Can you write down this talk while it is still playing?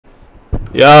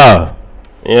Yeah.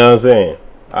 You know what I'm saying?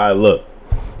 Alright, look.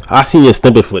 I seen your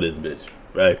snippet for this bitch,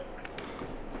 right?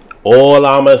 All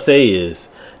I'ma say is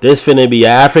this finna be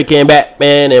African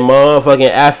Batman and motherfucking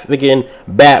African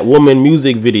Batwoman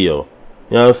music video.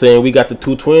 You know what I'm saying? We got the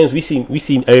two twins. We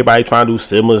seen everybody trying to do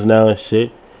similar now and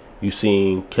shit. You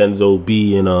seen Kenzo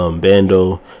B and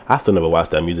Bando. I still never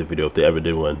watched that music video if they ever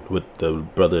did one with the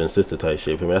brother and sister type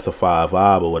shit. For me, that's a 5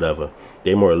 vibe or whatever.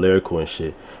 They more lyrical and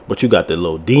shit. But you got the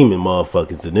little demon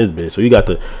motherfuckers in this bitch. So you got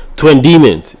the twin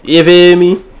demons. You feel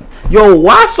me? Yo,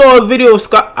 I saw a video of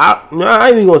Scott. I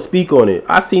ain't even gonna speak on it.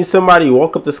 I seen somebody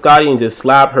walk up to Scotty and just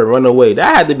slap her, run away.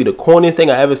 That had to be the corniest thing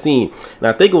I ever seen. And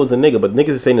I think it was a nigga, but niggas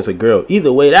is saying it's a girl.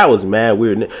 Either way, that was mad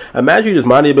weird. Imagine you just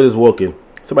minding your business walking.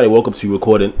 Somebody woke up to you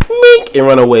recording, mink, and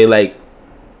run away. Like,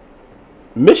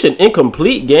 mission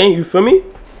incomplete, gang. You feel me?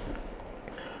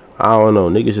 I don't know.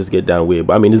 Niggas just get down weird.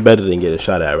 But I mean, it's better than get a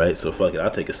shot at, right? So fuck it. I'll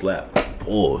take a slap.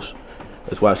 Pause.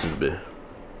 Let's watch this bit.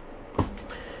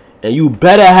 And you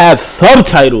better have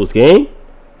subtitles, gang.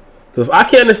 Because if I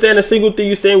can't understand a single thing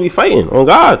you saying, we fighting. On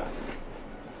God.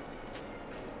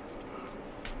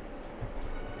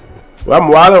 Well, I'm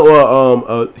wilding,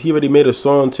 or he already made a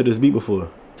song to this beat before.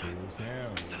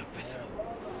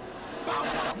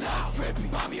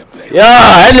 Yeah,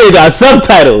 that nigga got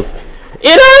subtitles. You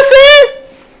know what I'm saying?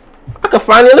 I can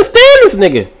finally understand this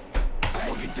nigga.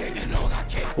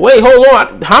 Wait, hold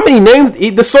on. How many names?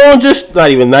 The song just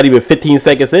not even 15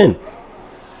 seconds in.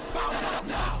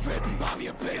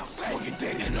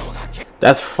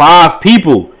 That's 5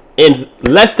 people in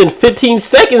less than 15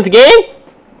 seconds, gang.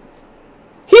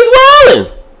 He's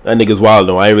wildin'. That nigga's wildin'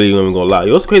 though. I ain't really even gonna lie.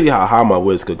 Yo, it's crazy how high my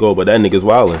words could go, but that nigga's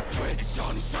wildin'.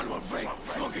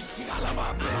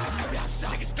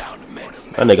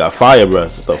 That nigga got fire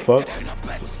breath. What the fuck?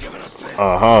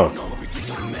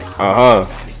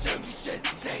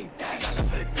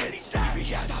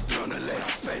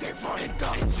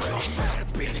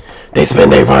 They spin,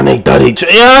 they run, they dirty. You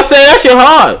know what I'm saying? That shit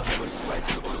hard.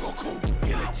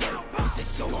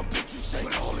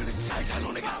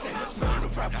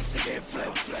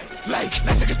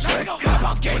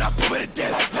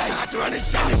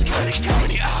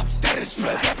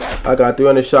 I got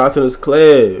 300 shots in this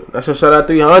clip. That's a shot at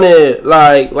 300.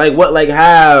 Like what? Like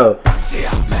how?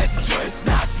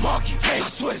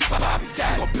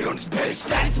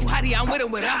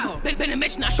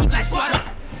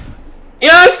 You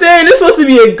know what I'm saying? This supposed to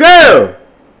be a girl.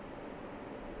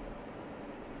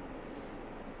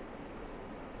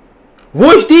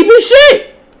 Voice deep and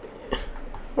shit.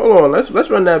 Hold on, let's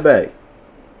run that back.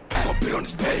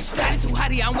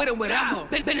 Scottie2hottie, I'm with it, whatever.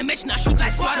 Been a mission, I shoot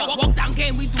like sweater. Walk down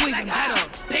game, we do even better.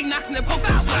 Big knocks in the poke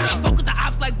out sweater. Fuck with the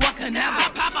ops like what can never.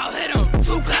 Pop out, hit him.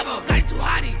 Too clever.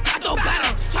 Scottie2hottie, I throw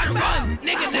better. Try to run,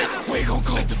 nigga never. We gon'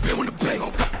 go the bill when the play.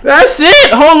 That's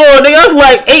it. Hold on, nigga. That's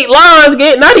like 8 lines.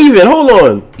 Get not even. Hold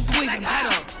on.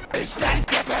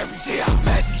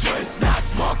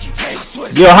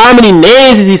 Yo, how many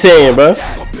names is he saying, bro?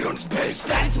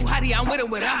 Scottie2hottie, I'm with it,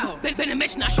 whatever. Been a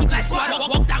mission, I shoot like sweater.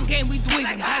 Walk down game, we do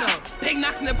even better. Big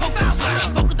knocks in the poke out sweater.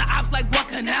 Fuck with the ops like what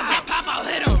can never. Pop out,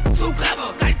 hit him. Too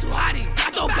clever. Scottie2hottie,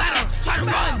 I throw better. Try to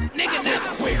run, nigga never.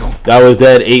 That was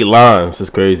that 8 lines. That's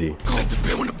crazy.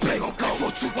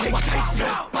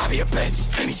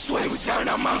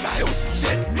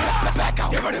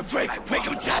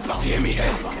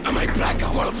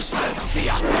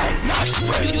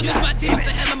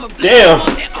 Damn.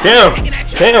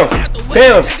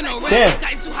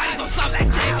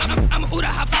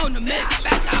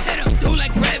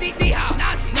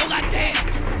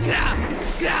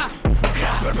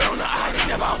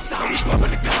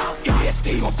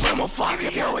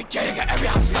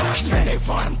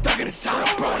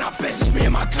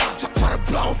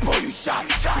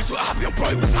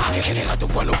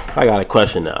 I got a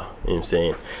question now. You know what I'm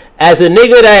saying? As a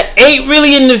nigga that ain't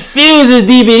really in the fields as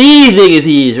deep as these niggas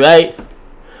is, right?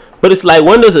 But it's like,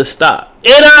 when does it stop?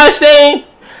 You know what I'm saying?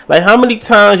 Like, how many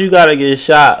times you gotta get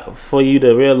shot for you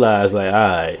to realize, like,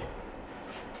 alright,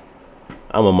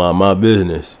 I'ma mind my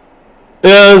business. You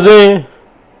know what I'm saying?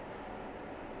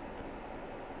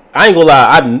 I ain't gonna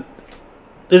lie.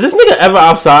 Is this nigga ever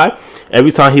outside?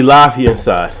 Every time he live, he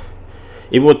inside.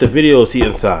 Even with the videos, he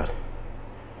inside.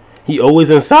 He always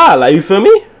inside. Like, you feel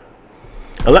me?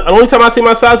 The only time I see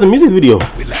my side is a music video.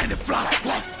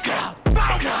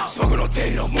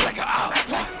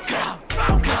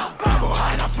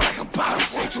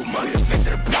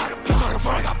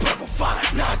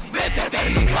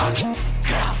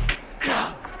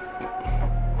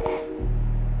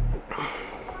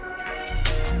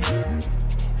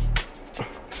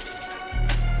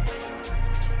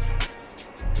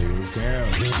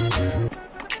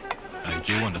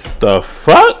 The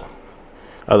fuck?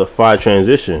 That was a fire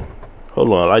transition. Hold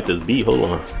on, I like this beat. Hold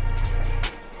on.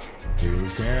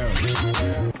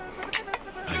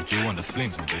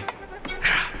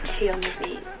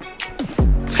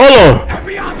 Hold on.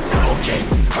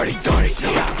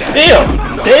 Damn.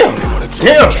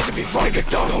 Hold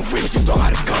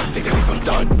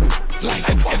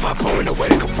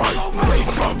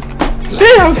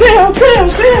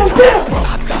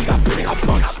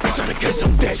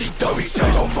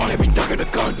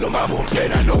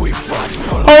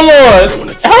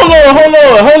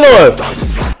on.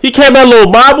 He came that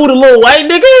little Mabu, the little white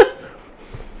nigga?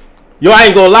 Yo, I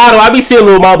ain't gonna lie though. I be seeing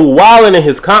Lil Mabu wildin' in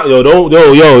his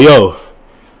yo.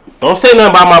 Don't say nothing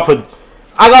about my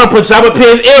I got a pajama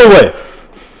pants anyway.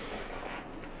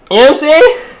 You know what I'm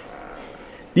saying?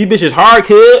 These bitches hard,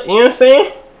 kid. You know what I'm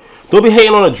saying? Don't be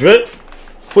hating on a drip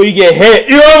before you get hit.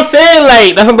 You know what I'm saying?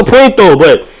 Like, that's not the point though.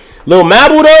 But Lil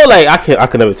Mabu though, like I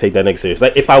could never take that nigga serious.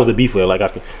 Like if I was a beef with her, like I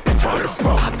could.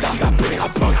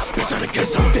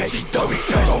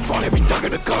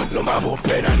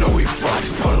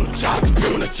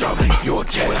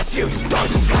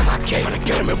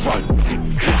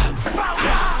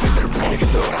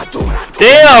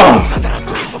 Damn!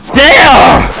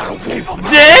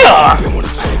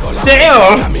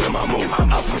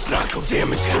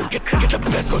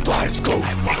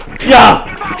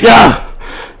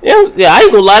 Yeah, I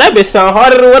ain't gonna lie, that bitch sound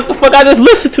harder than what the fuck I just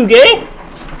listened to, gang.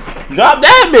 Drop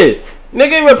that bitch.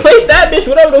 Nigga, replace that bitch,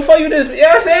 whatever the fuck you just, you know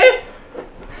what I'm saying?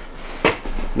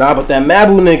 Nah, but that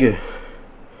Mabu nigga,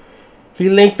 he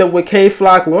linked up with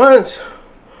K-Flock once.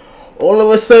 All of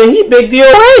a sudden, he big deal,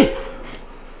 hey?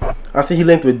 I see he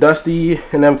linked with Dusty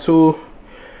and them too.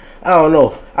 I don't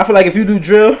know. I feel like if you do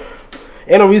drill,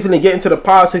 ain't no reason to get into the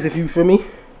politics if you feel me.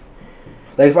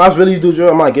 Like if I was really do drill,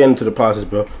 I'm not getting into the politics,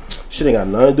 bro. Shit ain't got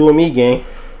nothing to do with me, gang.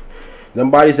 Them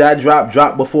bodies that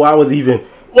dropped before I was even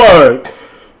work.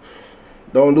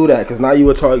 Don't do that, cause now you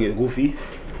a target, goofy.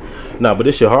 Nah, but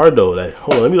this shit hard though. Like,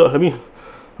 hold on, let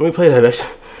me play that.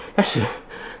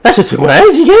 That shit took my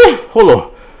energy, gang. Hold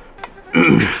on.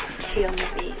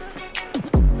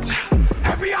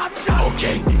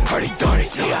 Okay, already done it.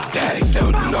 Daddy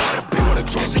still know how to be on the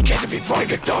dress in case if he fall,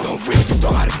 get done. Don't freeze, you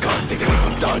don't have a gun. Think that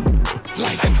I'm done.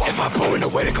 Like, if I pull in the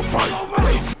way they can run.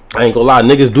 I ain't gonna lie,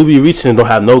 niggas do be reaching and don't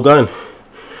have no gun.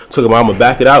 Took him, I'ma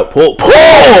back it out.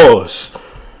 Pause!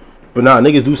 But nah,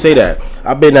 niggas do say that.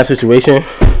 I've been in that situation.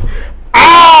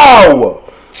 Ow!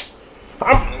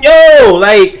 Yo,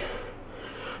 like.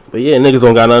 But yeah, niggas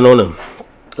don't got nothing on them.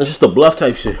 It's just a bluff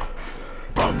type shit.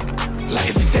 Like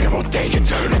if you say the wrong thing, you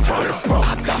turn in front of the front.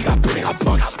 I got bidding, I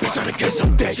punch. Bitch trying to get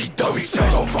some dead. She dumb, he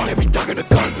said, don't fall, every duck in the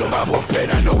gun. Blow my boy pen,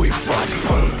 I know he front.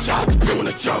 Put him chop, you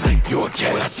wanna jump. You a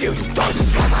kid, when I see you done.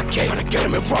 Just like I can't, trying to get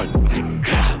him and run.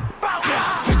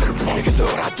 Face to the point, niggas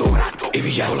know what I do. If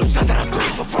he yell, shots that I do.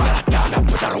 For fun, I die, I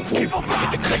put that on whoop. I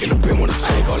get the click in the bin when the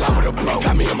chain go out with a blow.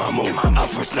 Got me in my mood. I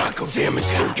first knock, go see him and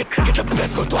shoot. Get the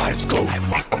best, go through high school.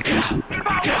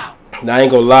 Now I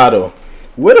ain't gonna lie though.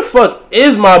 Where the fuck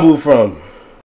is Mabu from?